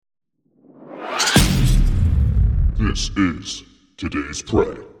This is today's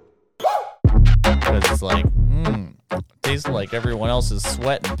prey. Because it's like, tastes like everyone else's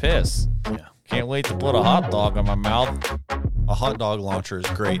sweat and piss. Yeah. Can't wait to put a hot dog in my mouth. A hot dog launcher is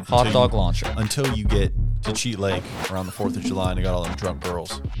great. Launcher. Until you get to Cheat Lake around the 4th of July and you got all them drunk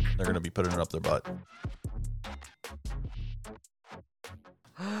girls. They're going to be putting it up their butt.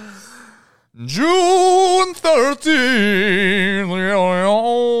 June 13th,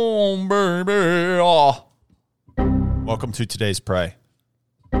 baby. Welcome to today's Prey.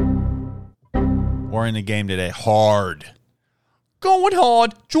 We're in the game today hard. Going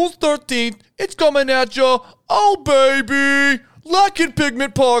hard, June 13th, it's coming at you. Oh, baby. Lack and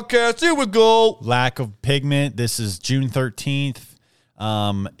Pigment Podcast, here we go. Lack of pigment. This is June 13th.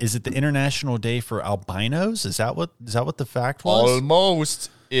 Is it the International Day for Albinos? Is that what the fact was? Almost.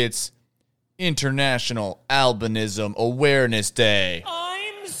 It's International Albinism Awareness Day.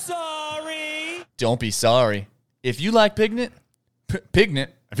 I'm sorry. Don't be sorry. If you like pigment,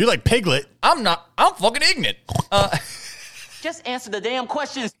 If you like piglet, I'm fucking ignorant. Just answer the damn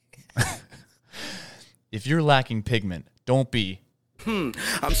questions. If you're lacking pigment, don't be. I'm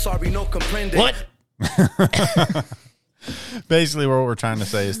sorry, no comprende. What? basically what we're trying to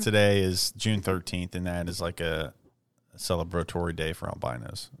say is today is June 13th, and that is like a celebratory day for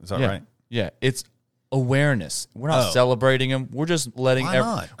albinos. Is that right? Yeah, it's awareness. We're not celebrating them. We're just letting. Why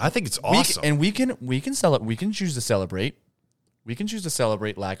not? I think it's awesome. We can choose to celebrate. We can choose to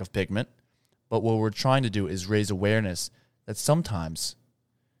celebrate lack of pigment, but what we're trying to do is raise awareness that sometimes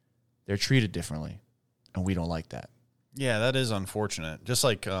they're treated differently, and we don't like that. Yeah, that is unfortunate. Just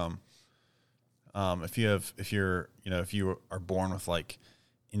like if you are born with like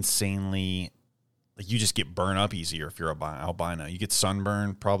insanely, like you just get burned up easier if you're albino. You get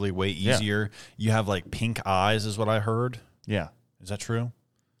sunburned probably way easier. Yeah. You have like pink eyes is what I heard. Yeah. Is that true?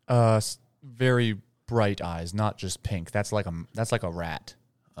 Very bright eyes, not just pink. That's like a rat.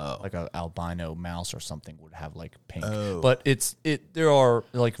 Oh. Like an albino mouse or something would have like pink. Oh. But there are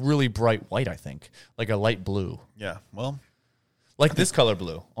like really bright white, I think. Like a light blue. Yeah. Well, like this color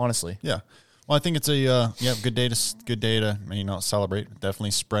blue, honestly. Yeah. Well, I think it's a good day to celebrate.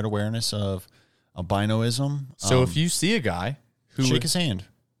 Definitely spread awareness of albinoism. So if you see a guy who shake his hand.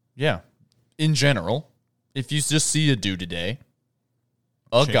 Yeah. In general, if you just see a dude today,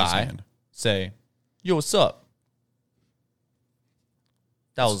 Shake his hand. say, "Yo, what's up?"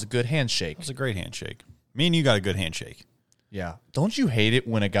 That was a good handshake. That was a great handshake. Me and you got a good handshake. Yeah. Don't you hate it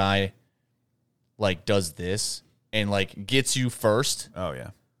when a guy like does this and like gets you first? Oh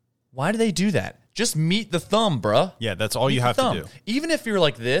yeah. Why do they do that? Just meet the thumb, bruh. Yeah, that's all you have to do. Even if you're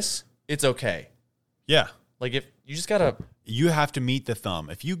like this, it's okay. Yeah. Like if you just gotta, you have to meet the thumb.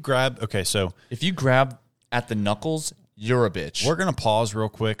 If you grab, if you grab at the knuckles, you're a bitch. We're gonna pause real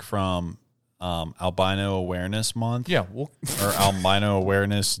quick from Albino Awareness Month. Yeah, or Albino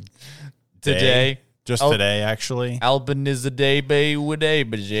Awareness today. Just today, actually. Albinizaday day,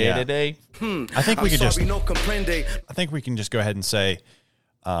 today. I think we could just. I think we can just go ahead and say,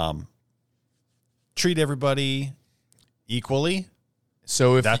 treat everybody equally.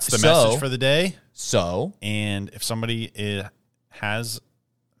 So if that's the message for the day. So, and if somebody has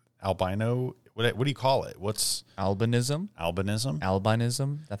albino, what do you call it? What's albinism?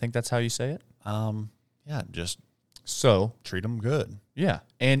 Albinism. I think that's how you say it. Yeah, just treat them good. Yeah,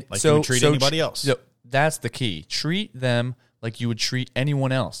 and like you would treat anybody else. So that's the key. Treat them like you would treat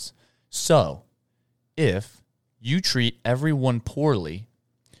anyone else. So, if you treat everyone poorly,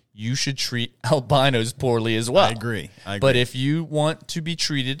 you should treat albinos poorly as well. I agree. But if you want to be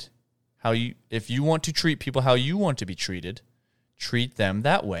treated if you want to treat people how you want to be treated, treat them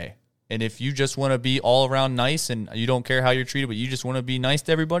that way. And if you just want to be all around nice and you don't care how you're treated, but you just want to be nice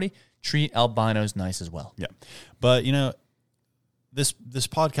to everybody, treat albinos nice as well. Yeah. But, this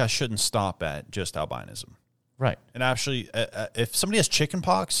podcast shouldn't stop at just albinism. Right. And actually, if somebody has chicken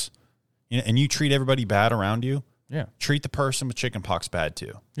pox and you treat everybody bad around you, treat the person with chicken pox bad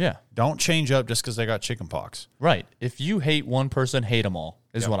too. Yeah. Don't change up just because they got chicken pox. Right. If you hate one person, hate them all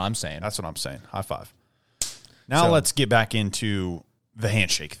is what I'm saying. That's what I'm saying. High five. Now let's get back into the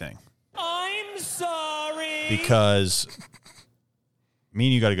handshake thing. I'm sorry. Because me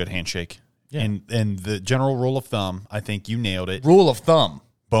and you got a good handshake. Yeah. And the general rule of thumb, I think you nailed it. Rule of thumb.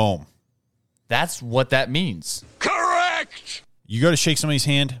 Boom. That's what that means. Correct. You go to shake somebody's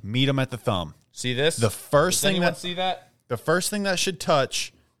hand, meet them at the thumb. See this? The first Does thing anyone see that? The first thing that should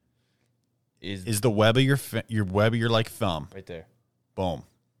touch is the web of your like thumb. Right there. Boom.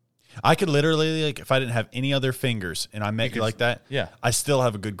 I could literally, like, if I didn't have any other fingers and I met you like that, I still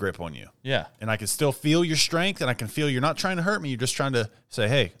have a good grip on you. Yeah. And I can still feel your strength, and I can feel you're not trying to hurt me. You're just trying to say,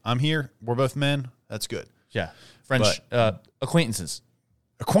 hey, I'm here. We're both men. That's good. Yeah. French acquaintances.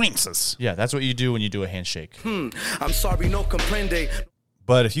 Acquaintances. Yeah, that's what you do when you do a handshake. I'm sorry, no comprende.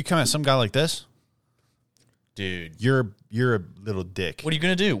 But if you come at some guy like this, Dude. you're a little dick. What are you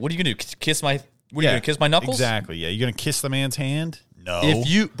going to do? What are you going to do? Kiss my What are you going to kiss my knuckles? Exactly. Yeah, you're going to kiss the man's hand? No.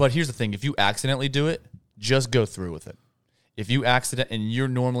 But here's the thing, if you accidentally do it, just go through with it. If you and you're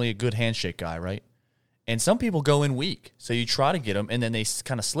normally a good handshake guy, right? And some people go in weak. So you try to get them and then they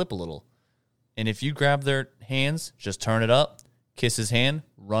kind of slip a little. And if you grab their hands, just turn it up, kiss his hand,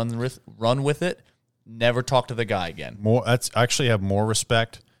 run with it, never talk to the guy again. I actually have more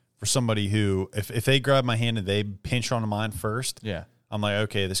respect for somebody who, if they grab my hand and they pinch onto mine first, Yeah. I'm like,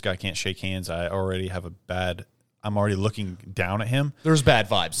 okay, this guy can't shake hands. I'm already looking down at him. There's bad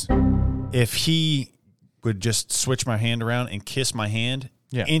vibes. If he would just switch my hand around and kiss my hand,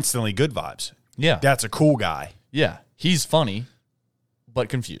 instantly good vibes. Yeah. That's a cool guy. Yeah. He's funny, but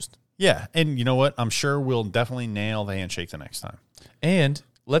confused. Yeah. And you know what? I'm sure we'll definitely nail the handshake the next time. And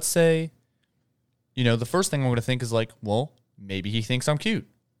let's say, the first thing I'm going to think is like, well, maybe he thinks I'm cute.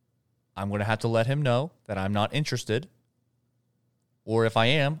 I'm going to have to let him know that I'm not interested. Or if I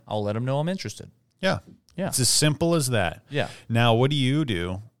am, I'll let him know I'm interested. Yeah. Yeah. It's as simple as that. Yeah. Now, what do you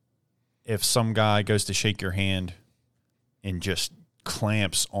do if some guy goes to shake your hand and just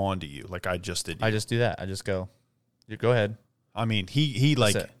clamps onto you like I just did? I just do that. I just go, you go ahead. I mean, he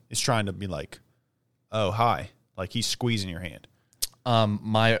like it. is trying to be like, oh, hi. Like he's squeezing your hand.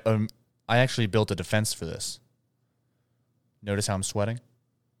 I actually built a defense for this. Notice how I'm sweating?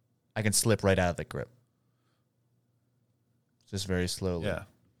 I can slip right out of the grip. Just very slowly. Yeah.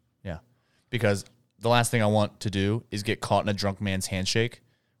 Yeah. Because the last thing I want to do is get caught in a drunk man's handshake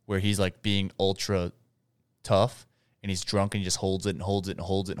where he's like being ultra tough and he's drunk and he just holds it and holds it and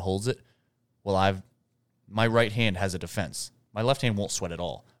holds it and holds it. Well, my right hand has a defense. My left hand won't sweat at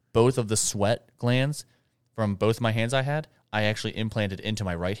all. Both of the sweat glands from both my hands I actually implanted into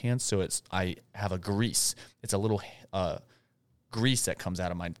my right hand, so I have a grease. It's a little grease that comes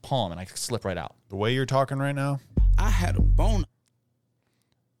out of my palm, and I slip right out. The way you're talking right now, I had a bone.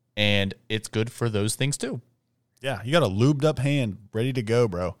 And it's good for those things too. yeah, you got a lubed up hand ready to go,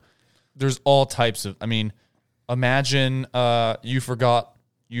 bro. There's all types of. I mean, imagine you forgot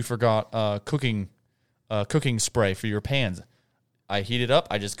cooking spray for your pans. I heat it up.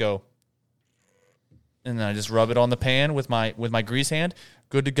 I just go, and then I just rub it on the pan with my grease hand.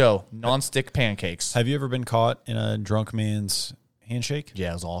 Good to go. Non-stick pancakes. Have you ever been caught in a drunk man's handshake?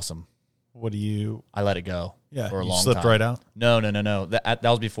 Yeah, it was awesome. What do you? I let it go. Yeah, for a you long slipped time. right out? No. That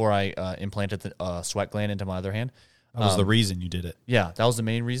was before I implanted the sweat gland into my other hand. That was the reason you did it. Yeah, that was the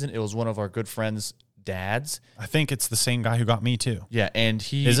main reason. It was one of our good friends' dads. I think it's the same guy who got me too. Yeah, and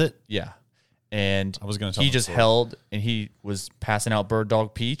he Is it? Yeah, and I was gonna tell he the just story. held and he was passing out Bird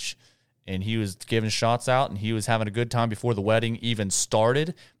Dog Peach, and he was giving shots out, and he was having a good time before the wedding even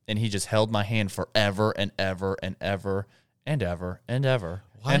started, and he just held my hand forever and ever and ever and ever and ever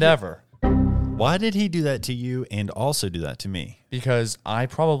and ever. Why did he do that to you and also do that to me? Because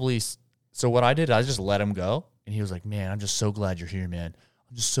so what I did, I just let him go, and he was like, "Man, I'm just so glad you're here, man.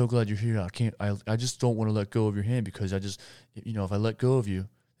 I'm just so glad you're here. I just don't want to let go of your hand because if I let go of you,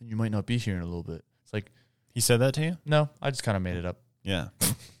 then you might not be here in a little bit." It's like, He said that to you? no, I just kind of made it up. Yeah.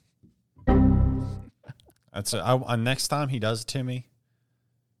 Next time he does it to me,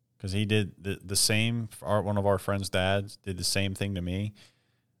 because he did the same. One of our friends' dads did the same thing to me.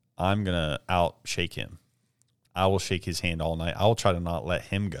 I'm gonna shake him. I will shake his hand all night. I will try to not let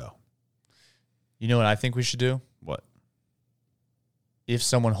him go. You know what I think we should do? What? If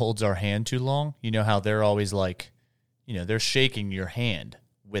someone holds our hand too long, you know how they're always like, they're shaking your hand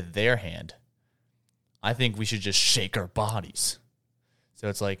with their hand. I think we should just shake our bodies. So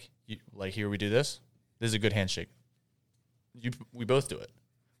it's like here we do this. This is a good handshake. We both do it.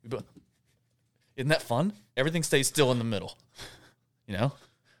 Isn't that fun? Everything stays still in the middle. Yeah,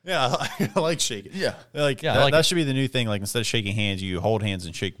 I like shaking. Yeah. That should be the new thing. Like, instead of shaking hands, you hold hands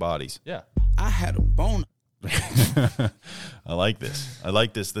and shake bodies. Yeah. I had a bone. I like this.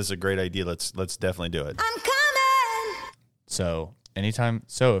 This is a great idea. Let's definitely do it. I'm coming. So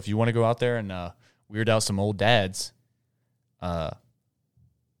if you want to go out there and weird out some old dads,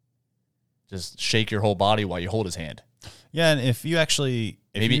 just shake your whole body while you hold his hand. Yeah, and if you have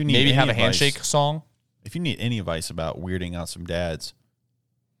a handshake song. If you need any advice about weirding out some dads,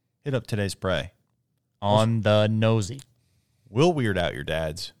 hit up Today's Pray. On the nosy. We'll weird out your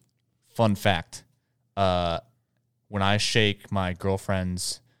dads. Fun fact. When I shake my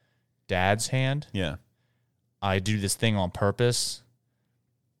girlfriend's dad's hand, Yeah. I do this thing on purpose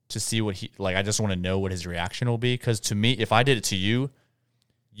to see what I just want to know what his reaction will be. Because to me, if I did it to you,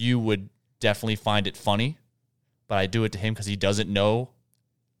 you would definitely find it funny. but I do it to him because he doesn't know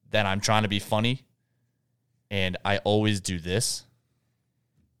that I'm trying to be funny. And I always do this.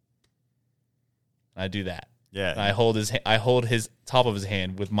 I do that. Yeah. And I hold his top of his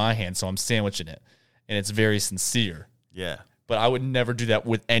hand with my hand, so I'm sandwiching it. And it's very sincere. Yeah. But I would never do that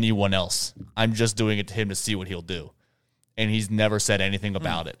with anyone else. I'm just doing it to him to see what he'll do. And he's never said anything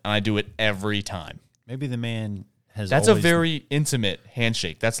about it. And I do it every time. Maybe the man has That's always... a very intimate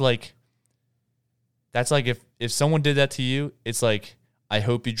handshake. That's like if someone did that to you, it's like, I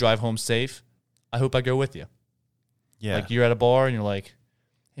hope you drive home safe. I hope I go with you. Yeah. Like you're at a bar and you're like,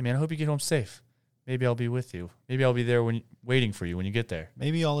 hey man, I hope you get home safe. Maybe I'll be with you. Maybe I'll be there waiting for you when you get there.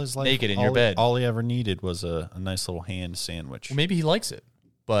 Maybe all his life, naked in your bed. All he ever needed was a nice little hand sandwich. Well, maybe he likes it,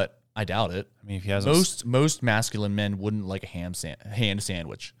 but I doubt it. I mean, if he has most masculine men wouldn't like a hand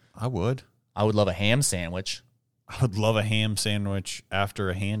sandwich. I would. I would love a ham sandwich. I would love a ham sandwich after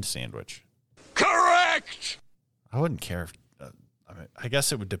a hand sandwich. Correct! I wouldn't care if... I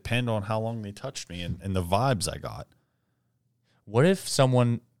guess it would depend on how long they touched me and the vibes I got. What if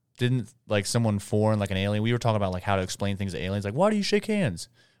someone didn't, like someone foreign, like an alien? We were talking about like how to explain things to aliens. Like, why do you shake hands?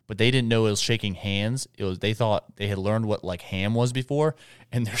 But they didn't know it was shaking hands. They thought they had learned what like ham was before,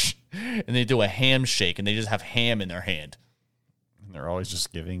 and they do a ham shake, and they just have ham in their hand. And they're always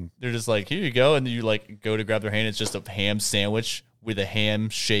just giving... They're just like, here you go, and you like go to grab their hand. It's just a ham sandwich with a ham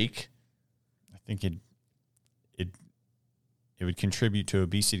shake. I think it would contribute to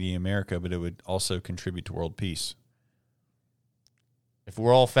obesity in America, but it would also contribute to world peace. If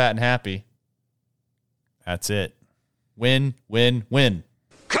we're all fat and happy, that's it. Win, win, win.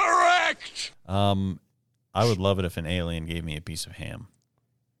 Correct! I would love it if an alien gave me a piece of ham.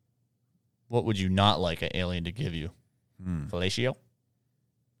 What would you not like an alien to give you? Fellatio?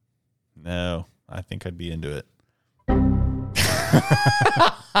 No, I think I'd be into it.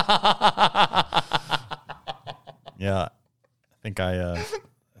 Yeah, I think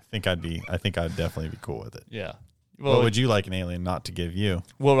I'd definitely be cool with it. Yeah. Well, what would you like an alien not to give you?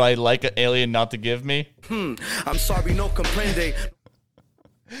 What would I like an alien not to give me? I'm sorry, no comprende.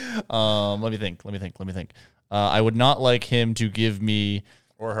 Let me think. I would not like him to give me...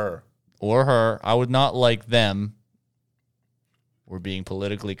 Or her. I would not like them. We're being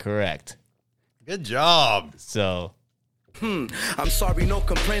politically correct. Good job. So... I'm sorry, no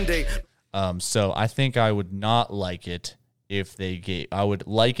comprende. So I think I would not like it if they gave... I would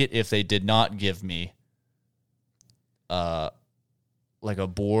like it if they did not give me... like a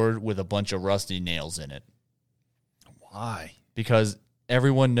board with a bunch of rusty nails in it. Why? Because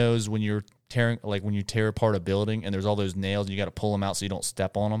everyone knows when you're tearing, like when you tear apart a building and there's all those nails, and you got to pull them out so you don't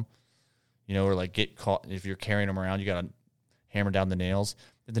step on them, you know, or like get caught. If you're carrying them around, you got to hammer down the nails.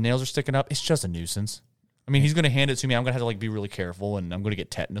 If the nails are sticking up, it's just a nuisance. I mean, he's going to hand it to me. I'm going to have to like be really careful, and I'm going to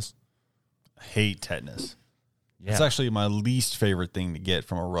get tetanus. I hate tetanus. Yeah. It's actually my least favorite thing to get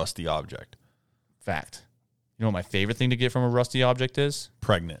from a rusty object. Fact. You know what my favorite thing to get from a rusty object is?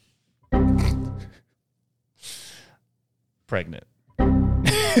 Pregnant. Pregnant.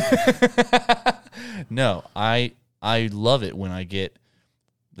 No, I love it when I get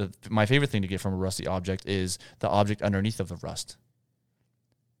my favorite thing to get from a rusty object is the object underneath of the rust.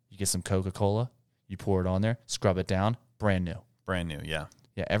 You get some Coca-Cola, you pour it on there, scrub it down, brand new. Brand new, yeah.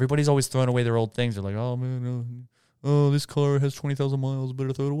 Yeah, everybody's always throwing away their old things. They're like, oh man, this car has 20,000 miles,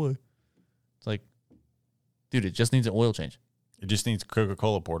 better throw it away. It's like, dude, it just needs an oil change. It just needs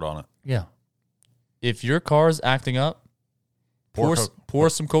Coca-Cola poured on it. Yeah. If your car's acting up, pour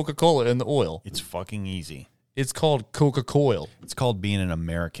some Coca-Cola in the oil. It's fucking easy. It's called Coca-Cola. It's called being an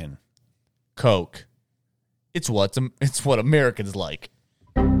American. Coke. It's what Americans like.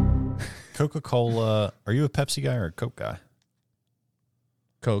 Coca-Cola. Are you a Pepsi guy or a Coke guy?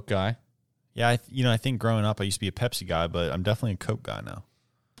 Coke guy. Yeah, I think growing up I used to be a Pepsi guy, but I'm definitely a Coke guy now.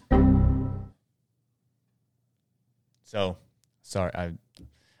 So, sorry,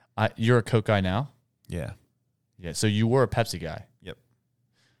 you're a Coke guy now? Yeah. Yeah, so you were a Pepsi guy. Yep.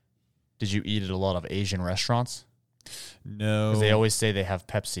 Did you eat at a lot of Asian restaurants? No. Because they always say they have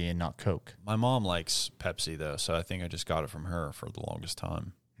Pepsi and not Coke. My mom likes Pepsi, though, so I think I just got it from her for the longest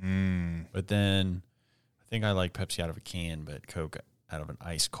time. But then I think I like Pepsi out of a can, but Coke out of an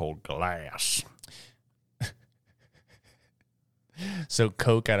ice-cold glass. So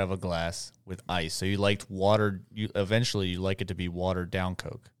Coke out of a glass with ice. So you liked water. Eventually you like it to be watered down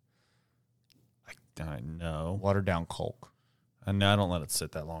Coke. I know. Watered down Coke. I know. I don't let it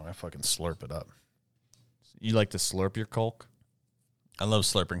sit that long. I fucking slurp it up. You like to slurp your Coke? I love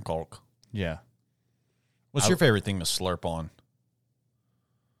slurping Coke. Yeah. What's your favorite thing to slurp on?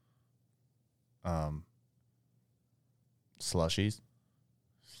 Slushies.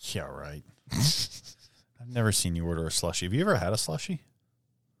 Yeah, right. I've never seen you order a slushie. Have you ever had a slushie?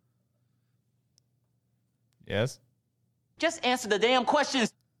 Yes. Just answer the damn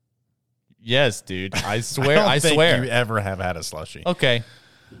questions. Yes, dude. I swear. I I don't think swear. you ever have had a slushie. Okay.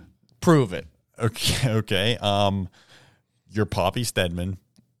 Prove it. Okay. You're Poppy Stedman,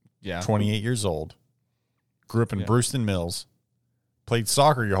 Yeah. 28 years old, grew up in Brewston Mills, played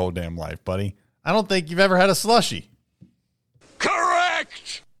soccer your whole damn life, buddy. I don't think you've ever had a slushie.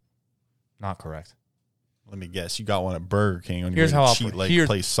 Correct! Not correct. Let me guess. You got one at Burger King on Here's your how I'll cheat pr- like here-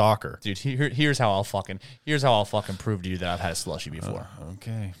 play soccer. Dude, here's how I'll fucking prove to you that I've had a slushie before.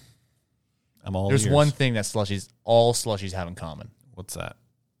 Okay. I'm all There's ears. one thing that all slushies have in common. What's that?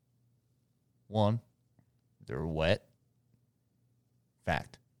 One, they're wet.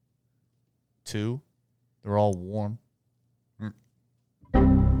 Fact. Two, they're all warm.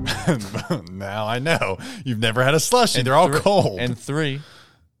 Now I know. You've never had a slushie. They're all cold. And three,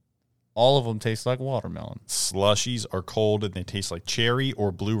 all of them taste like watermelon. Slushies are cold and they taste like cherry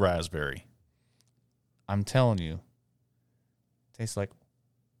or blue raspberry. I'm telling you, tastes like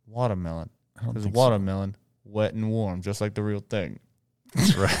watermelon. I don't Because think watermelon, wet and warm, just like the real thing.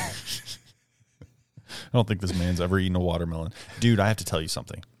 That's right. I don't think this man's ever eaten a watermelon. Dude, I have to tell you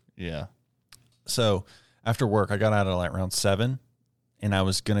something. Yeah. So after work, I got out at like around 7, and I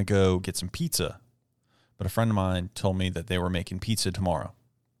was going to go get some pizza. But a friend of mine told me that they were making pizza tomorrow.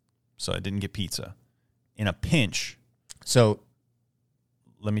 So I didn't get pizza. In a pinch, So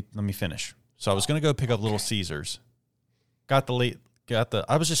let me finish. So I was going to go pick up Little Caesars.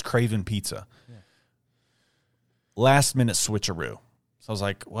 I was just craving pizza. Yeah. Last minute switcheroo. So I was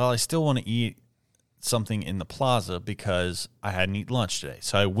like, well, I still want to eat something in the plaza because I hadn't eaten lunch today.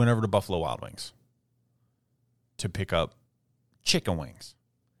 So I went over to Buffalo Wild Wings to pick up chicken wings.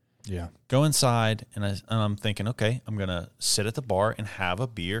 yeah. Go inside, and I'm thinking, okay, I'm going to sit at the bar and have a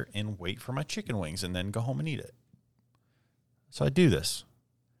beer and wait for my chicken wings and then go home and eat it. So I do this.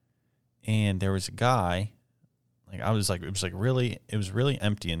 And there was a guy, it was really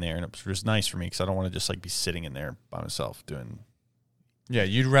empty in there, and it was nice for me because I don't want to just like be sitting in there by myself doing. Yeah,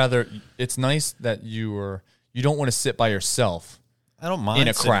 it's nice that you don't want to sit by yourself I don't mind in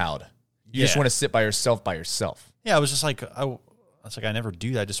a sitting- crowd. You just Yeah. want to sit by yourself. Yeah, I was just like, I never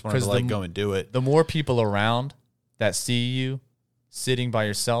do that. I just wanted to 'Cause like go and do it. The more people around that see you sitting by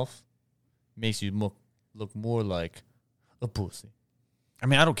yourself makes you look more like a pussy. I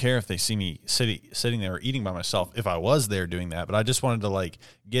mean, I don't care if they see me sitting there or eating by myself if I was there doing that, but I just wanted to like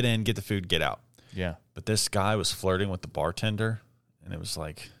get in, get the food, get out. Yeah. But this guy was flirting with the bartender, and it was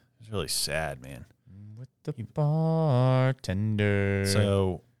really sad, man. With the bartender.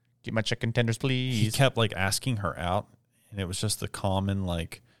 So get my chicken tenders, please. he kept like asking her out, and it was just the common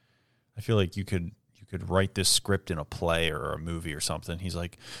like, I feel like you could write this script in a play or a movie or something. He's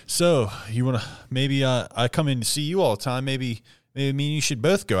like, so you want to, maybe I come in to see you all the time. Maybe me and you should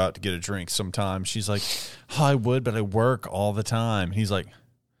both go out to get a drink sometime. She's like, oh, I would, but I work all the time. And he's like,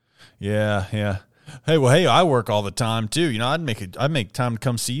 yeah. Hey, I work all the time too. You know, I'd make time to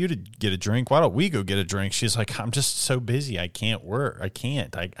come see you to get a drink. Why don't we go get a drink? She's like, I'm just so busy. I can't work. I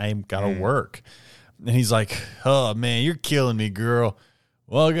can't. I gotta work. And he's like, oh man, you're killing me, girl.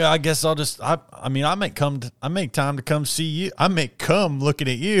 Well, I guess I'll just, I make time to come see you. I make come looking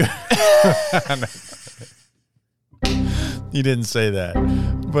at you. He didn't say that,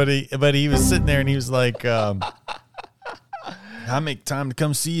 but he was sitting there and he was like, I make time to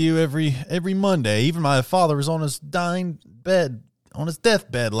come see you every Monday. Even my father was on his deathbed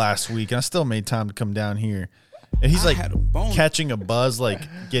last week, and I still made time to come down here. And he's like catching a buzz, like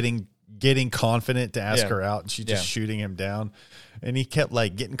getting confident to ask her out, and she's just shooting him down. And he kept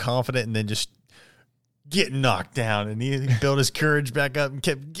like getting confident and then just getting knocked down. And he built his courage back up and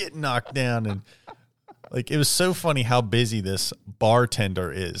kept getting knocked down. And like, it was so funny how busy this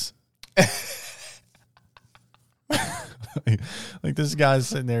bartender is. Like this guy's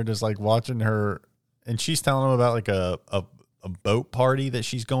sitting there just like watching her, and she's telling him about like a boat party that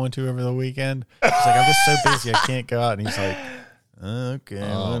she's going to over the weekend. She's like, I'm just so busy, I can't go out. And he's like, okay,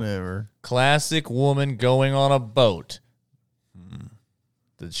 whatever. Classic woman going on a boat.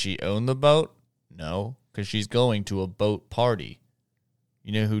 Did she own the boat? No, because she's going to a boat party.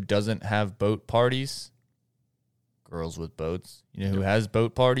 You know who doesn't have boat parties? Girls with boats. You know who has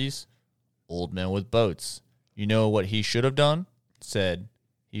boat parties? Old men with boats. You know what he should have done?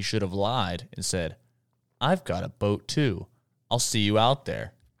 He should have lied and said, I've got a boat too. I'll see you out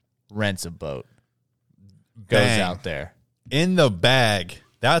there. Rents a boat. Goes Bang. out there. In the bag.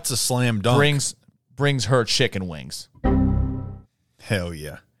 That's a slam dunk. Brings her chicken wings. Hell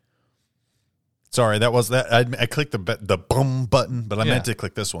yeah. Sorry, that was that. I clicked the bum button, but I meant to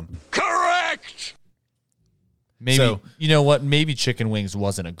click this one. Correct! Maybe, So- you know what? Maybe chicken wings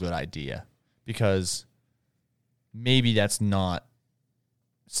wasn't a good idea because maybe that's not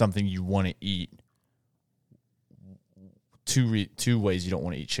something you want to eat. Two ways you don't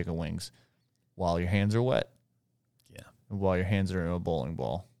want to eat chicken wings: while your hands are wet, Yeah. and while your hands are in a bowling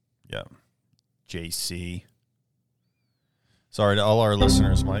ball. Yeah. JC. Sorry to all our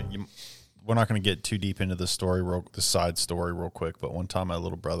listeners. We're not going to get too deep into the story, the side story, real quick. But one time, my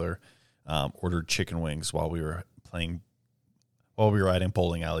little brother ordered chicken wings while we were at a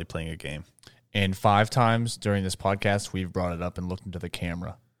bowling alley playing a game. And 5 times during this podcast, we've brought it up and looked into the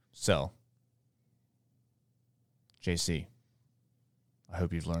camera. So, JC, I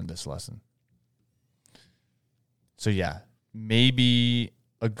hope you've learned this lesson. So yeah, maybe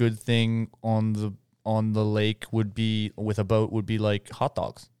a good thing on the lake would be with a boat would be like hot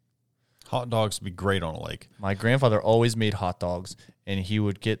dogs. Hot dogs would be great on a lake. My grandfather always made hot dogs, and he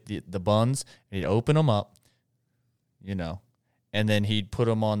would get the buns and he'd open them up, and then he'd put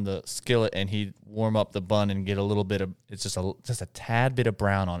them on the skillet and he'd warm up the bun and get a little bit of just a tad bit of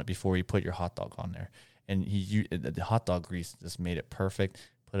brown on it before you put your hot dog on there. And the hot dog grease just made it perfect.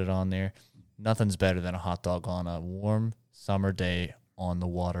 Put it on there. Nothing's better than a hot dog on a warm summer day on the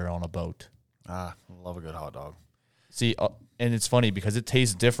water on a boat. I love a good hot dog. See, and it's funny because it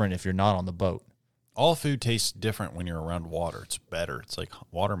tastes different if you're not on the boat. All food tastes different when you're around water. It's better. It's like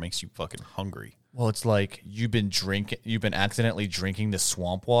water makes you fucking hungry. Well, it's like you've been accidentally drinking the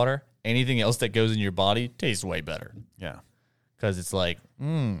swamp water. Anything else that goes in your body tastes way better. Yeah. Because it's like,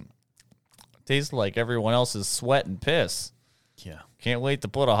 tastes like everyone else's sweat and piss. Yeah. Can't wait to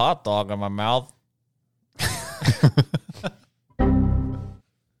put a hot dog in my mouth.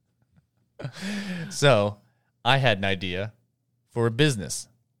 So, I had an idea for a business.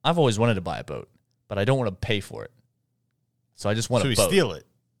 I've always wanted to buy a boat, but I don't want to pay for it. So I just want a boat. Steal it.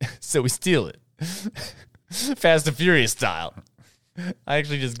 So we steal it. Fast and Furious style. I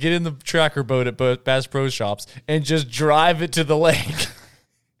actually just get in the tracker boat at both Bass Pro Shops and just drive it to the lake.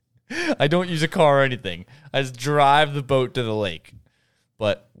 I don't use a car or anything. I just drive the boat to the lake.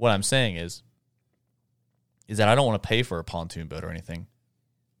 But what I'm saying is that I don't want to pay for a pontoon boat or anything.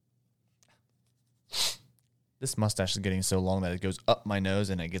 This mustache is getting so long that it goes up my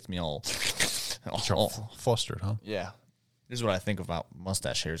nose and it gets me all Flustered, huh? yeah. This is what I think about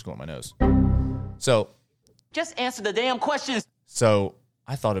mustache hairs going up my nose. So Just answer the damn questions. So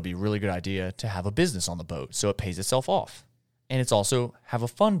I thought it'd be a really good idea to have a business on the boat so it pays itself off. And it's also have a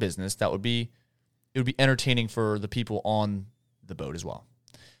fun business it would be entertaining for the people on the boat as well.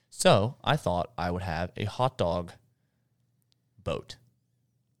 So I thought I would have a hot dog boat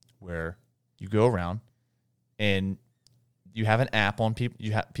where you go around and you have an app on people.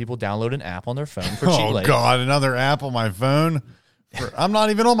 You have people download an app on their phone for cheap Oh, lake. God, another app on my phone? I'm not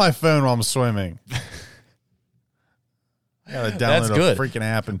even on my phone while I'm swimming. I got to That's download good. a freaking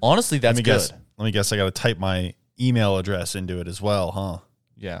app. And Honestly, that's good. Let me guess. I got to type my email address into it as well, huh?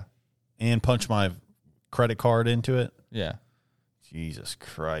 Yeah. And punch my credit card into it. Yeah. Jesus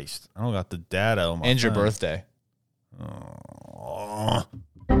Christ. I don't got the data on my And your phone. birthday. Oh.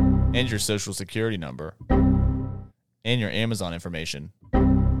 And your social security number. And your Amazon information.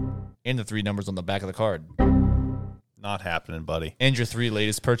 And the 3 numbers on the back of the card. Not happening, buddy. And your 3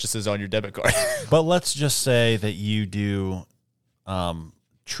 latest purchases on your debit card. But let's just say that you do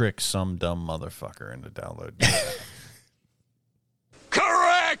trick some dumb motherfucker into downloading it.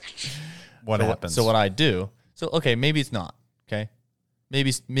 Correct! What happens? So what I do, okay, maybe it's not, okay?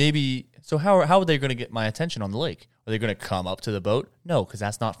 Maybe, so how are they going to get my attention on the lake? Are they going to come up to the boat? No, because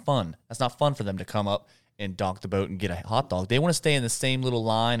that's not fun. That's not fun for them to come up and dock the boat and get a hot dog. They want to stay in the same little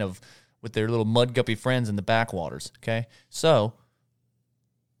line with their little mud guppy friends in the backwaters, okay? So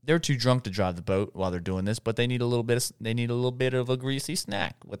they're too drunk to drive the boat while they're doing this, but they need a little bit of a greasy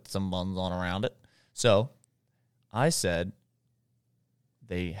snack with some buns on around it. So I said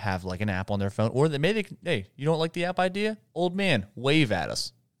they have like an app on their phone, or hey, you don't like the app idea? Old man, wave at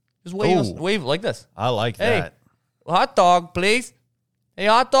us. Just wave like this. I like Hey, that. hot dog, please. Hey,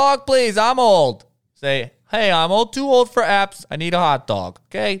 hot dog, please. I'm old. Say, hey, I'm too old for apps. I need a hot dog.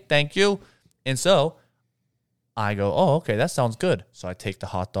 Okay, thank you. And so I go, oh, okay, that sounds good. So I take the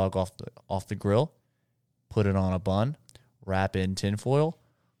hot dog off the grill, put it on a bun, wrap in tinfoil,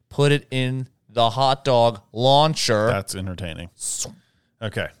 put it in the hot dog launcher. That's entertaining.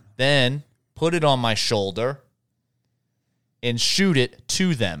 Okay. Then put it on my shoulder and shoot it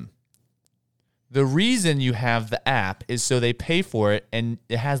to them. The reason you have the app is so they pay for it and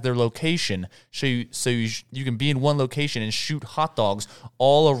it has their location. So you can be in one location and shoot hot dogs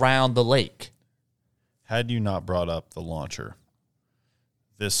all around the lake. Had you not brought up the launcher,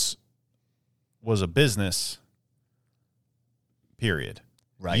 this was a business period.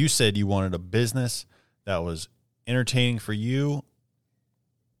 Right. You said you wanted a business that was entertaining for you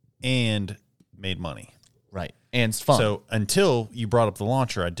and made money. Right. And it's fun. So until you brought up the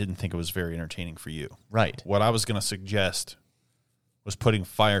launcher, I didn't think it was very entertaining for you. Right. What I was going to suggest was putting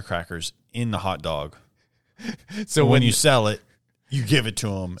firecrackers in the hot dog. So when you sell it, you give it to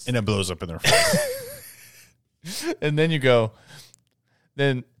them and it blows up in their face. and then you go,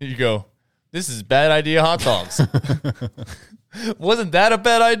 this is bad idea hot dogs. Wasn't that a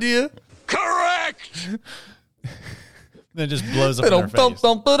bad idea? Correct! Then it just blows up in their face.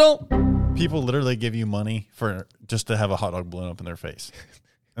 People literally give you money for just to have a hot dog blown up in their face.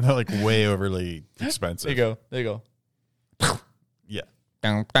 And they're like way overly expensive. There you go. Yeah.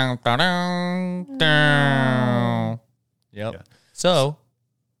 Down, down, down, down, down. Yep. Yeah. So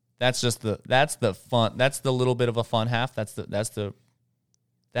that's the fun. That's the little bit of a fun half. That's the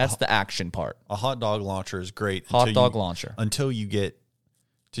action part. A hot dog launcher is great. Hot dog launcher. Until you get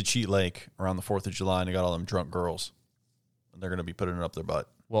to Cheat Lake around the 4th of July and you got all them drunk girls. And they're going to be putting it up their butt.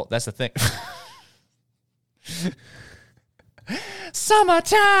 Well, that's the thing.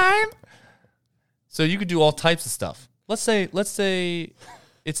 Summertime. So you could do all types of stuff. Let's say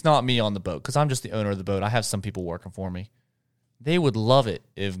it's not me on the boat because I'm just the owner of the boat. I have some people working for me. They would love it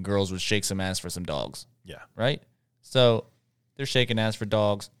if girls would shake some ass for some dogs. Yeah. Right? So they're shaking ass for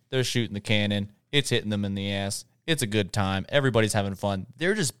dogs. They're shooting the cannon. It's hitting them in the ass. It's a good time. Everybody's having fun.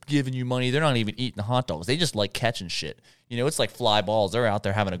 They're just giving you money. They're not even eating the hot dogs. They just like catching shit. You know, it's like fly balls. They're out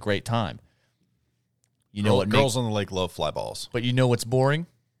there having a great time. You know what? Girls on the lake love fly balls. But you know what's boring?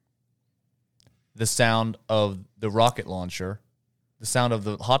 The sound of the rocket launcher, the sound of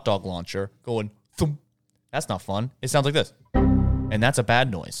the hot dog launcher going thump. That's not fun. It sounds like this. And that's a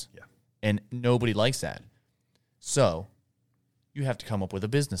bad noise. Yeah. And nobody likes that. So you have to come up with a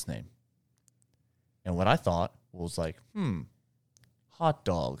business name. And what I thought was like, hot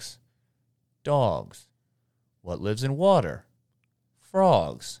dogs, dogs. What lives in water?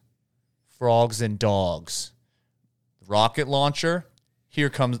 Frogs. Frawgs and Dawgs. Rocket launcher.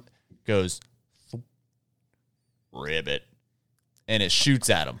 Goes, ribbit. And it shoots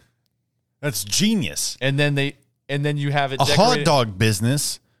at them. That's genius. And then you have it A decorated. hot dog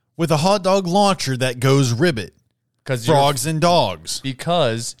business with a hot dog launcher that goes ribbit. Frogs and Dogs.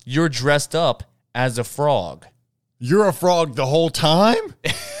 Because you're dressed up as a frog. You're a frog the whole time?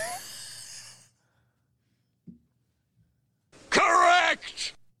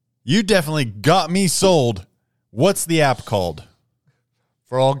 Correct! You definitely got me sold. What's the app called?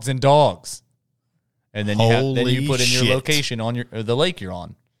 Frogs and Dogs. And then you put in your shit. location on the lake you're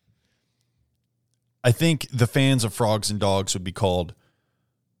on. I think the fans of Frogs and Dogs would be called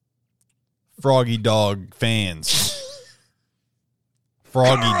Froggy Dog fans.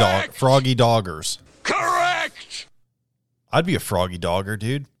 Froggy Doggers. Correct! I'd be a Froggy Dogger,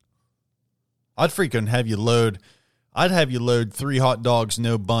 dude. I'd have you load 3 hot dogs,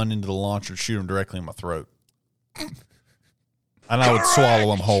 no bun, into the launcher, shoot them directly in my throat. And I would swallow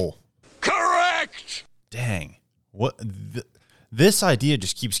them whole. Correct! Dang. This idea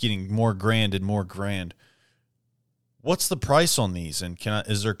just keeps getting more grand and more grand. What's the price on these? And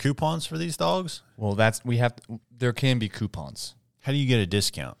is there coupons for these dogs? Well, there can be coupons. How do you get a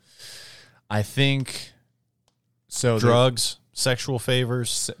discount? I think so. Drugs, sexual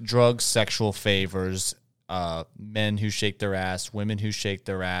favors, Sexual favors, men who shake their ass, women who shake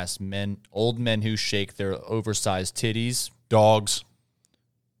their ass, old men who shake their oversized titties, dogs.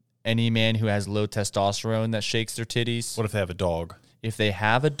 any man who has low testosterone that shakes their titties. What if they have a dog? If they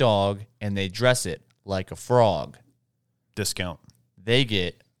have a dog and they dress it like a frog, Discount. they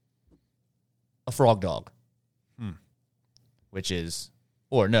get a frog dog.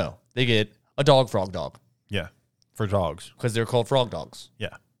 They get a dog frog dog Yeah. For dogs. because they're called frog dogs.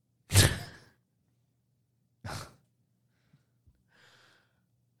 Yeah.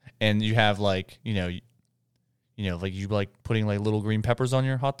 And you have like you like putting like little green peppers on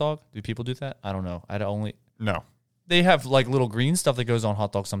your hot dog. Do people do that? I don't know. No. They have like little green stuff that goes on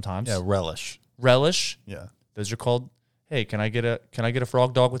hot dogs sometimes. Yeah, relish. Relish. Yeah. Those are called. Hey, can I get a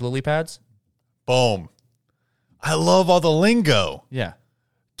frog dog with lily pads? Boom. I love all the lingo. Yeah.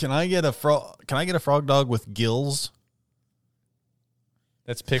 Can I get a frog dog with gills?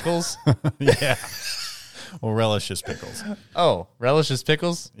 That's pickles. Yeah. Well, relish is pickles. Oh, relish is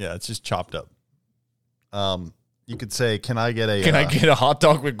pickles. Yeah, it's just chopped up. You could say, can I get a hot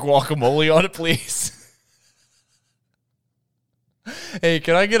dog with guacamole on it, please? Hey,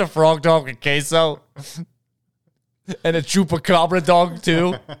 can I get a frog dog with queso? And a chupacabra dog,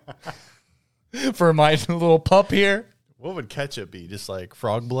 too? For my little pup here? What would ketchup be? Just like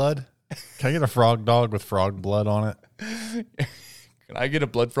frog blood? Can I get a frog dog with frog blood on it? Can I get a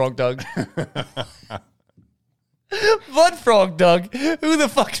blood frog, Doug? Blood frog, Doug. Who the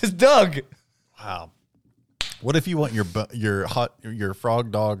fuck is Doug? Wow. What if you want your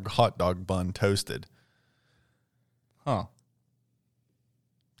frog dog hot dog bun toasted? Huh.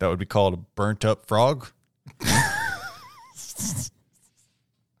 That would be called a burnt up frog. I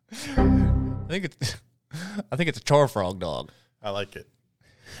think it's a char frog dog. I like it.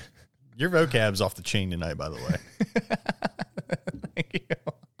 Your vocab's off the chain tonight, by the way. Thank you.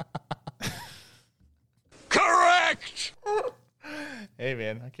 Correct! Hey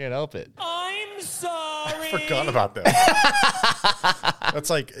man, I can't help it. I'm sorry. I forgot about that. That's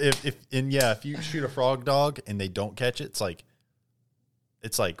like if you shoot a frog dog and they don't catch it,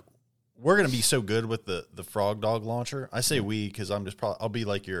 it's like we're gonna be so good with the frog dog launcher. I say we because I'll be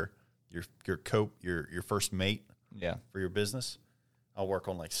like your first mate. Yeah. For your business. I'll work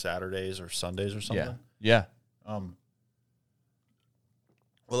on like Saturdays or Sundays or something. Yeah.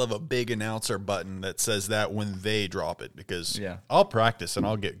 We'll have a big announcer button that says that when they drop it because Yeah. I'll practice and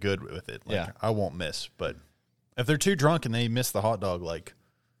I'll get good with it. Like, Yeah. I won't miss. But if they're too drunk and they miss the hot dog, like,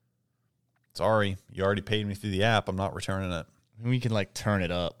 sorry, you already paid me through the app. I'm not returning it. We can like turn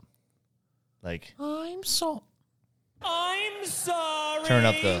it up. Like I'm sorry. turn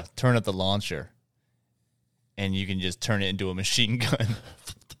up the launcher. And you can just turn it into a machine gun.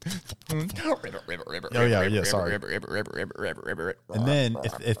 Oh, yeah, sorry. And then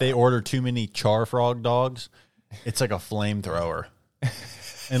if they order too many char frog dogs, it's like a flamethrower.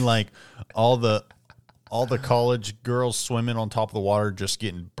 And like all the college girls swimming on top of the water just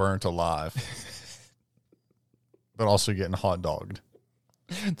getting burnt alive. But also getting hot dogged.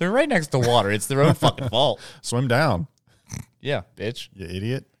 They're right next to water. It's their own fucking fault. Swim down, Yeah, bitch. you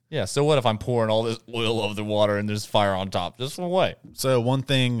idiot. Yeah, so what if I'm pouring all this oil over the water and there's fire on top? Just swim away. So one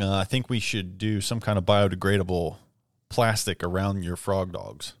thing, I think we should do some kind of biodegradable plastic around your frog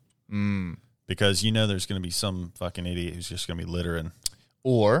dogs. Because there's going to be some fucking idiot who's just going to be littering.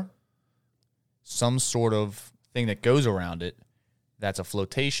 Or some sort of thing that goes around it that's a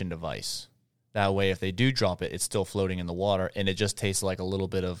flotation device. That way, if they do drop it, it's still floating in the water, and it just tastes like a little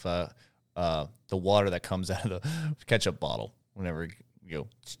bit of the water that comes out of the ketchup bottle whenever you go.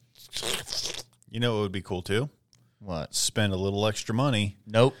 You know what would be cool too? What? Spend a little extra money.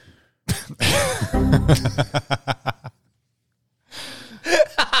 Nope.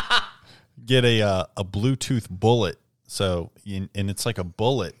 Get a Bluetooth bullet. So, and it's like a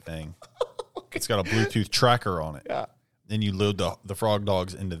bullet thing. It's got a Bluetooth tracker on it. Yeah. Then you load the frog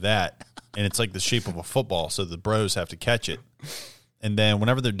dogs into that, and it's like the shape of a football, so the bros have to catch it. And then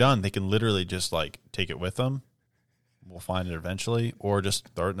whenever they're done, they can literally just like take it with them. We'll find it eventually, or just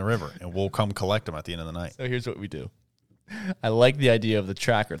throw it in the river, and we'll come collect them at the end of the night. So here's what we do. I like the idea of the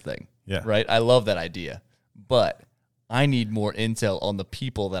tracker thing. Yeah. Right? I love that idea. But I need more intel on the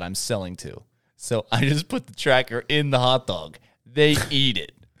people that I'm selling to. So I just put the tracker in the hot dog. They eat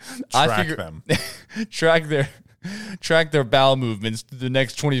it. Track them. Track their bowel movements through the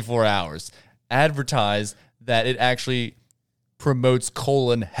next 24 hours. Advertise that it actually promotes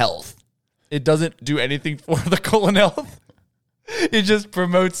colon health. It doesn't do anything for the colon health. It just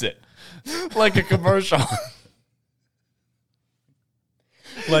promotes it like a commercial.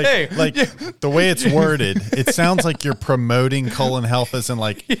 The way it's worded, it sounds like you're promoting colon health as in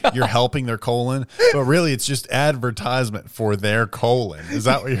like you're helping their colon, but really it's just advertisement for their colon. Is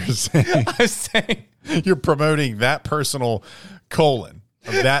that what you're saying? I'm saying You're promoting that personal colon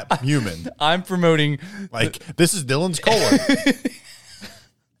of that human. I'm promoting Like, this is Dylan's colon.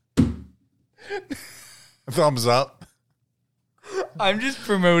 Thumbs up. I'm just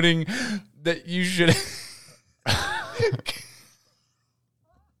promoting that you should.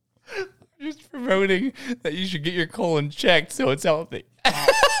 Just promoting that you should get your colon checked so it's healthy.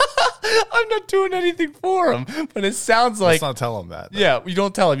 I'm not doing anything for him, but it sounds like. Let's not tell him that. Yeah, you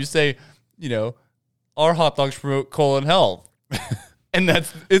don't tell him. You say, our hot dogs promote colon health. And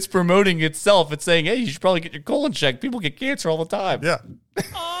it's promoting itself. It's saying, hey, you should probably get your colon checked. People get cancer all the time. Yeah.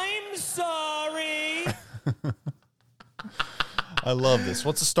 I'm sorry. I love this.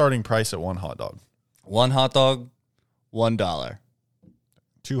 What's the starting price at one hot dog? One hot dog, $1.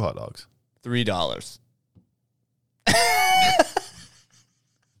 Two hot dogs. $3.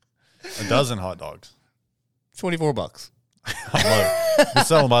 A dozen hot dogs. $24. I love it. We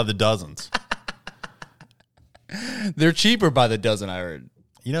sell them by the dozens. They're cheaper by the dozen, I heard.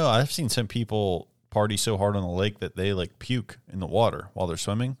 I've seen some people party so hard on the lake that they like puke in the water while they're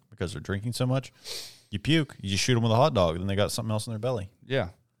swimming because they're drinking so much. You puke, you just shoot them with a hot dog, and then they got something else in their belly. Yeah.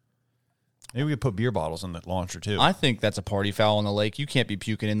 Maybe we could put beer bottles in the launcher too. I think that's a party foul in the lake. You can't be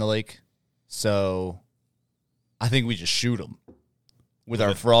puking in the lake. So I think we just shoot them. with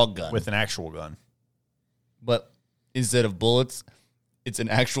our frog gun. with an actual gun. But instead of bullets, it's an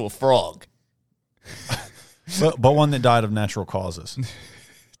actual frog. But one that died of natural causes.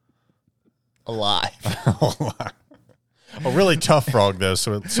 Alive. A really tough frog, though,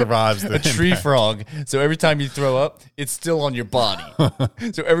 so it survives the A tree impact. frog. So every time you throw up, it's still on your body.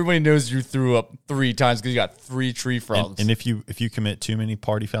 So everybody knows you threw up 3 times because you got 3 tree frogs. And if you commit too many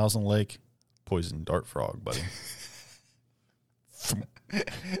party fouls in the lake, poison dart frog, buddy.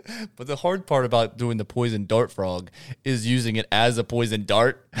 But the hard part about doing the poison dart frog is using it as a poison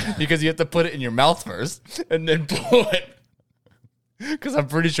dart because you have to put it in your mouth first and then blow it. Because I'm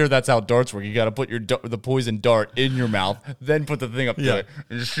pretty sure that's how darts work. You got to put the poison dart in your mouth, then put the thing up there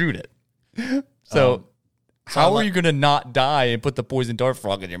and just shoot it. So how are you going to not die and put the poison dart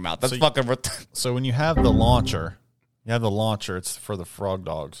frog in your mouth? That's fucking... So when you have the launcher, it's for the frog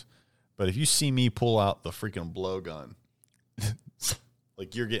dogs. But if you see me pull out the freaking blowgun,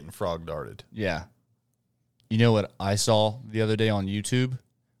 like you're getting frog darted. Yeah. You know what I saw the other day on YouTube?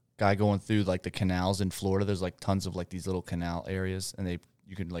 Guy going through like the canals in Florida. There's like tons of like these little canal areas, and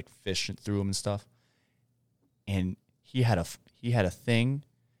you can like fish through them and stuff. And he had a thing.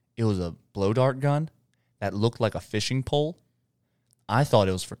 It was a blow dart gun that looked like a fishing pole. I thought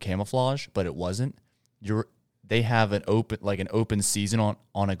it was for camouflage, but it wasn't. They have an open season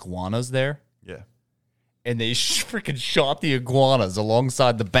on iguanas there. Yeah. And they freaking shot the iguanas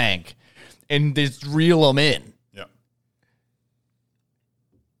alongside the bank, and they just reel them in. Yeah.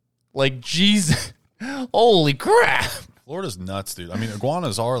 Like, Jesus, holy crap! Florida's nuts, dude. I mean,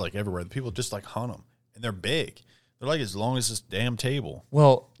 iguanas are like everywhere. People just like hunt them, and they're big. They're like as long as this damn table.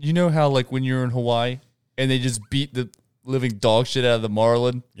 Well, you know how like when you're in Hawaii and they just beat the living dog shit out of the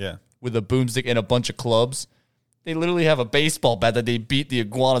marlin, Yeah. with a boomstick and a bunch of clubs. They literally have a baseball bat that they beat the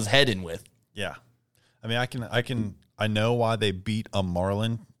iguana's head in with. Yeah. I mean, I know why they beat a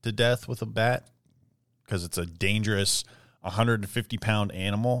marlin to death with a bat, because it's a dangerous 150-pound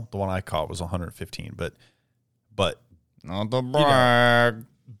animal. The one I caught was 115, but Not the brag.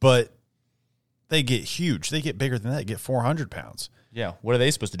 but they get huge. They get bigger than that. They get 400 pounds. Yeah, what are they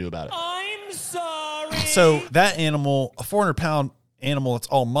supposed to do about it? I'm sorry. So that animal, a 400-pound animal, it's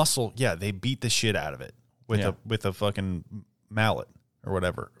all muscle. Yeah, they beat the shit out of it with a fucking mallet or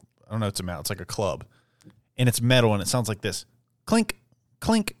whatever. I don't know. It's a mallet. It's like a club, and it's metal, and it sounds like this: clink,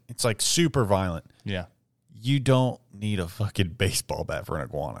 clink. It's like super violent. Yeah. You don't need a fucking baseball bat for an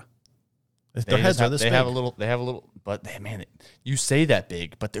iguana. Their They heads are this they big. have a little, but man, you say that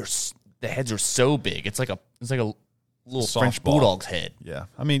big, but the heads are so big. It's like a little French Softball. bulldog's head. Yeah,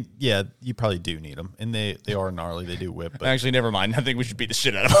 I mean, yeah, you probably do need them, and they are gnarly. They do whip, but Actually, never mind. I think we should beat the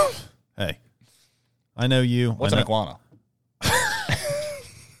shit out of them. hey, I know you. What's I an know, iguana?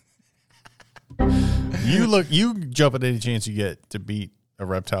 You jump at any chance you get to beat a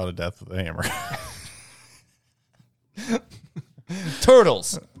reptile to death with a hammer.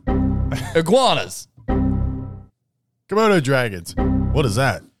 Turtles. Iguanas. Komodo dragons. What is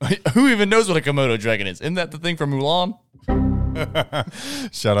that? Who even knows what a Komodo dragon is? Isn't that the thing from Mulan?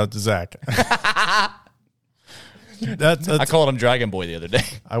 Shout out to Zach. That's I called him Dragon Boy the other day.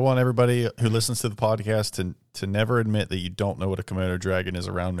 I want everybody who listens to the podcast to never admit that you don't know what a Komodo dragon is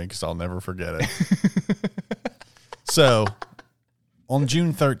around me, because I'll never forget it. So, on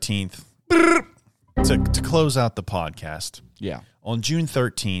June 13th, to close out the podcast, Yeah. on June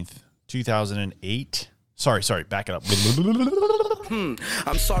 13th, 2008, sorry, back it up.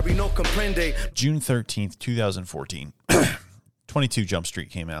 I'm sorry, no comprende. June 13th, 2014, 22 Jump Street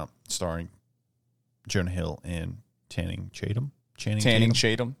came out, starring Jonah Hill and Channing Tatum. Channing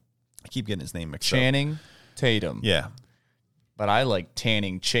Tatum. I keep getting his name mixed up. Channing Tatum. Yeah. But I like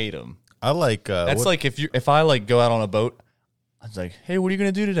Tanning Tatum. I like... That's like if I like go out on a boat, I was like, hey, what are you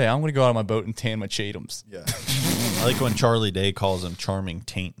going to do today? I'm going to go out on my boat and tan my Chatums. Yeah. I like when Charlie Day calls him Charming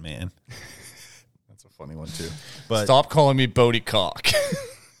Taint Man. That's a funny one, too. But Stop calling me Bodie Cock.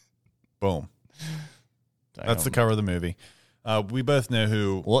 boom. That's the cover of the movie. We both know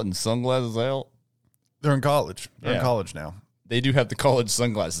who... What, in sunglasses out? They're in college. They're in Yeah. college now. They do have the college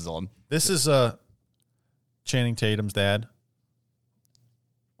sunglasses on. This is Channing Tatum's dad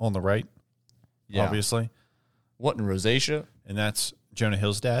on the right, obviously. What, in rosacea? And that's Jonah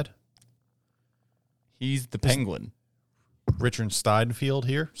Hill's dad. He's the penguin. Richard Steinfeld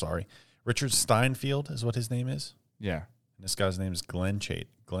here. Sorry. Richard Steinfeld is what his name is. Yeah. And this guy's name is Glenn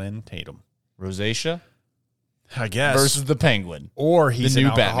Tatum. Rosacea I guess. versus the penguin. Or he's the an new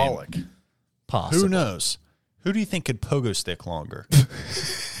Batman. alcoholic. Possible. Who knows? Who do you think could pogo stick longer?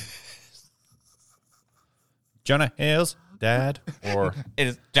 Jonah Hill's dad or It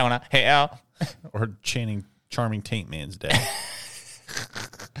is Jonah Hill. Charming Taint Man's dad?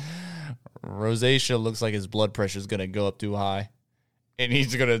 Rosacea looks like his blood pressure is going to go up too high, and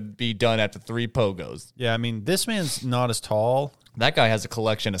he's going to be done after 3 pogos. Yeah, I mean, this man's not as tall, That guy has a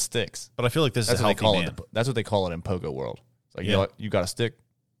collection of sticks. but I feel like this That's is a what they healthy call man. it. That's what they call it in pogo world. It's like, you Yeah. know what? You got a stick?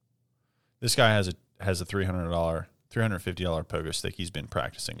 This guy has a $350 pogo stick he's been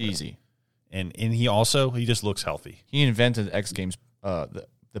practicing with. Easy. And he just looks healthy. He invented X Games, the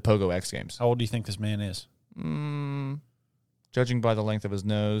Pogo X Games. How old do you think this man is? Judging by the length of his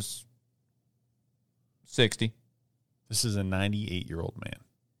nose, 60. This is a 98-year-old man.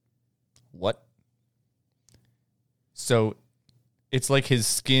 What? So it's like his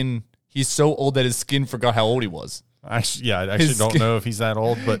skin, he's so old that his skin forgot how old he was. I actually don't skin- know if he's that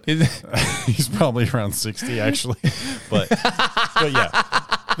old, but His- he's probably around 60, actually. But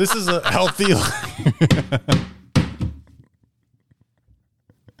yeah, this is a healthy.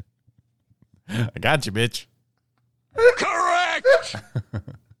 I got you, bitch. Correct!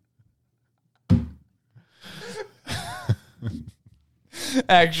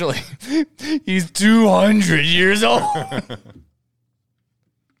 Actually, he's 200 years old.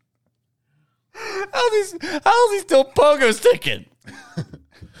 How's he still pogo sticking?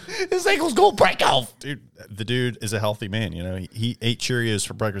 His ankle's gonna break off. Dude, the dude is a healthy man. You know, he ate Cheerios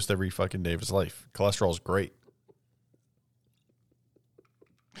for breakfast every fucking day of his life. Cholesterol's great.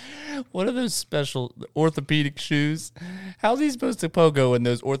 What are those special orthopedic shoes? How's he supposed to pogo in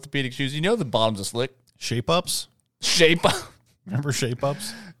those orthopedic shoes? You know the bottoms are slick. Shape ups? Shape up. Remember shape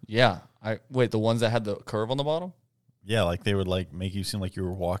ups? Yeah. The ones that had the curve on the bottom? Yeah, like they would like make you seem like you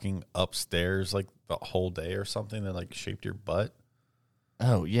were walking upstairs like the whole day or something that like shaped your butt.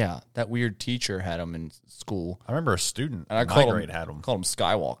 Oh, yeah. That weird teacher had them in school. I remember a student And I in my called grade him, had them. called him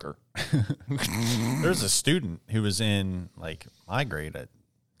Skywalker. There was a student who was in like my grade at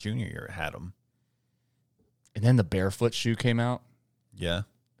junior year had them. And then the barefoot shoe came out. Yeah.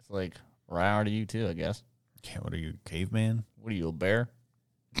 It's like, right to you too, I guess. Yeah, what are you, caveman? What are you, a bear?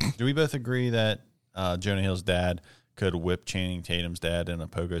 Do we both agree that Jonah Hill's dad could whip Channing Tatum's dad in a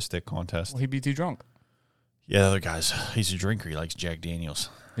pogo stick contest? Well, he'd be too drunk. Yeah, the other guy's, he's a drinker. He likes Jack Daniels.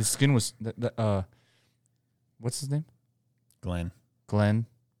 His skin was, what's his name? Glenn. Glenn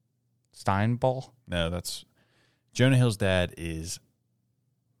Steinball? No, that's Jonah Hill's dad is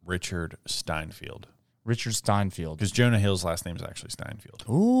Richard Steinfeld. Richard Steinfeld. Because Jonah Hill's last name is actually Steinfeld.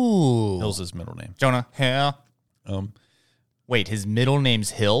 Ooh. Hill's his middle name. Jonah Hill. Wait, his middle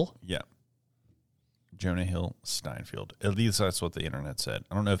name's Hill? Yeah. Jonah Hill Steinfeld. At least that's what the internet said.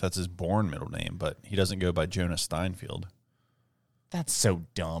 I don't know if that's his born middle name, but he doesn't go by Jonah Steinfeld. That's so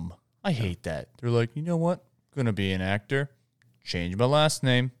dumb. I hate that. They're like, you know what? Gonna be an actor. Change my last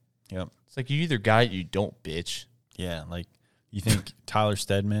name. Yep. It's like you either got it, you don't, bitch. Yeah, like you think Tyler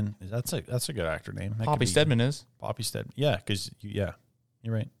Steadman, that's a good actor name. That Poppy could be- Stedman is. Poppy Stedman. Yeah, because you're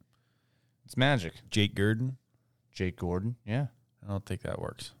right. It's magic. Jake Gordon. Jake Gordon. Yeah. I don't think that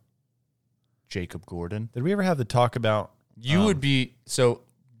works. Jacob Gordon. Did we ever have the talk about You would be, so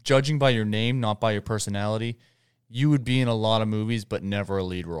judging by your name, not by your personality, you would be in a lot of movies, but never a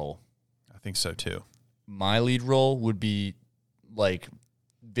lead role. I think so too. My lead role would be like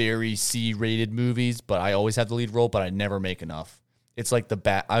very C-rated movies, but I always have the lead role, but I never make enough. It's like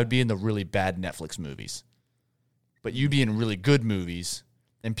I would be in the really bad Netflix movies, but you'd be in really good movies,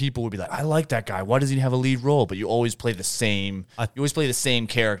 and people would be like, "I like that guy. Why does he have a lead role?" But you always play the same. You always play the same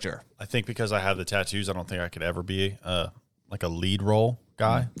character. I think because I have the tattoos, I don't think I could ever be like a lead role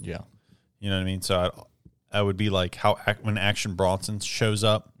guy. Yeah, You know what I mean? So I would be like how when Action Bronson shows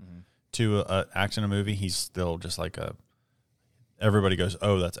up to act in a movie, he's still just like everybody goes,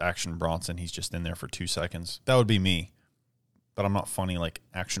 "Oh, that's Action Bronson." He's just in there for 2 seconds. That would be me, but I'm not funny like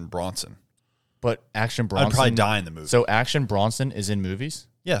Action Bronson. but Action Bronson. I'd probably die in the movie. So Action Bronson is in movies.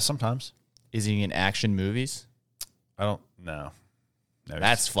 Yeah, sometimes. Is he in action movies? I don't know. No,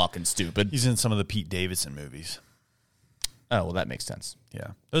 That's fucking stupid. he's in some of the Pete Davidson movies. Oh, well, that makes sense.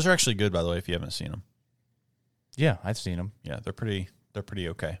 Yeah, those are actually good, by the way. If you haven't seen them, Yeah, I've seen him. yeah, they're pretty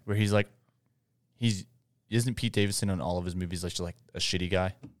okay. Where he's like, isn't Pete Davidson in all of his movies just like a shitty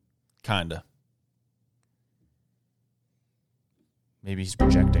guy? Kinda. Maybe he's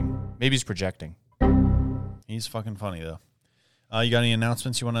projecting. He's fucking funny though. You got any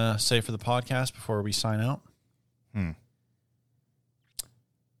announcements you want to say for the podcast before we sign out?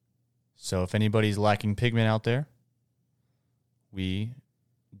 So if anybody's lacking pigment out there, we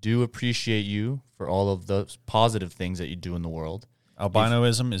do appreciate you for all of those positive things that you do in the world.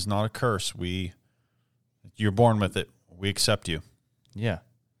 Albinoism is not a curse. You're born with it. We accept you. Yeah.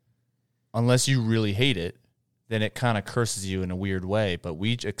 Unless you really hate it, then it kind of curses you in a weird way, but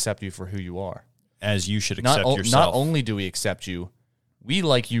we accept you for who you are. As you should accept yourself. Not only do we accept you, we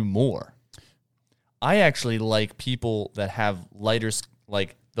like you more. I actually like people that have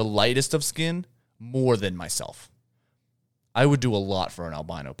like the lightest of skin more than myself. I would do a lot for an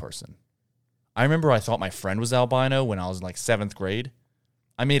albino person. I remember I thought my friend was albino when I was in like 7th grade.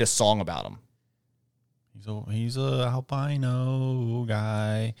 I made a song about him. He's a albino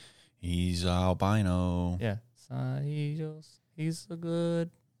guy. He's albino. Yeah. He's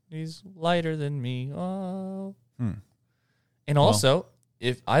lighter than me. Oh. And also,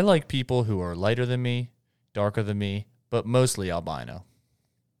 if I like people who are lighter than me, darker than me, but mostly albino.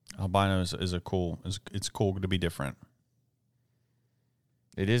 Albino is it's cool to be different.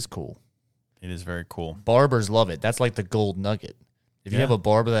 It is cool. It is very cool. Barbers love it. That's like the gold nugget. If you have a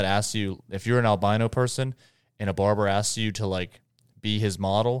barber that asks you, if you're an albino person and a barber asks you to like be his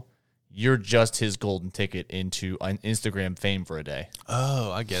model, you're just his golden ticket into an Instagram fame for a day.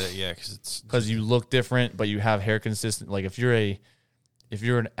 Oh, I get it. Yeah, because you look different, but you have hair consistent. Like if you're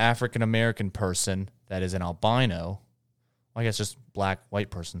an African American person that is an albino, I guess just white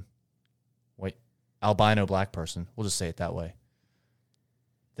person, albino black person. We'll just say it that way.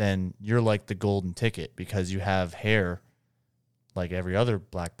 Then you're like the golden ticket because you have hair like every other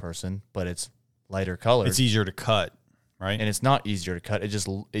black person, but it's lighter colored. It's easier to cut, right? And it's not easier to cut. It just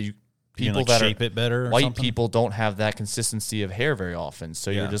people like that shape are it better. Or white something? people don't have that consistency of hair very often,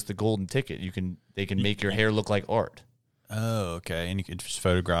 so you're just the golden ticket. They can make your hair look like art. Oh, okay, and you can just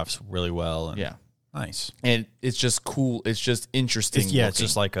photographs really well. And yeah, nice. And it's just cool. It's just interesting. It's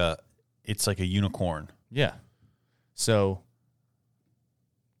just like a unicorn. Yeah. So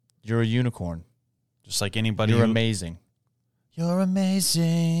you're a unicorn, just like anybody. You're amazing. You're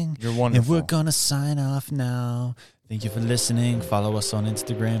amazing. You're wonderful. And we're gonna sign off now. Thank you for listening. Follow us on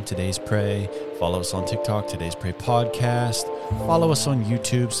Instagram, Today's Prey. Follow us on TikTok, Today's Prey Podcast. Follow us on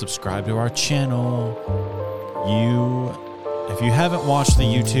YouTube. Subscribe to our channel. If you haven't watched the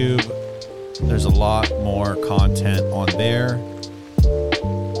YouTube, there's a lot more content on there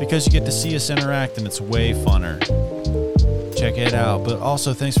because you get to see us interact and it's way funner. Check it out. But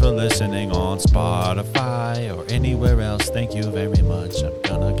also, thanks for listening on Spotify or anywhere else. Thank you very much. I'm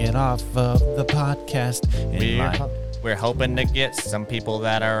gonna get off of the podcast. We're hoping to get some people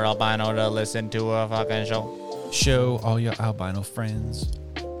that are albino to listen to a fucking show. Show all your albino friends.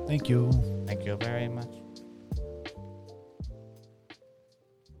 Thank you. Thank you very much.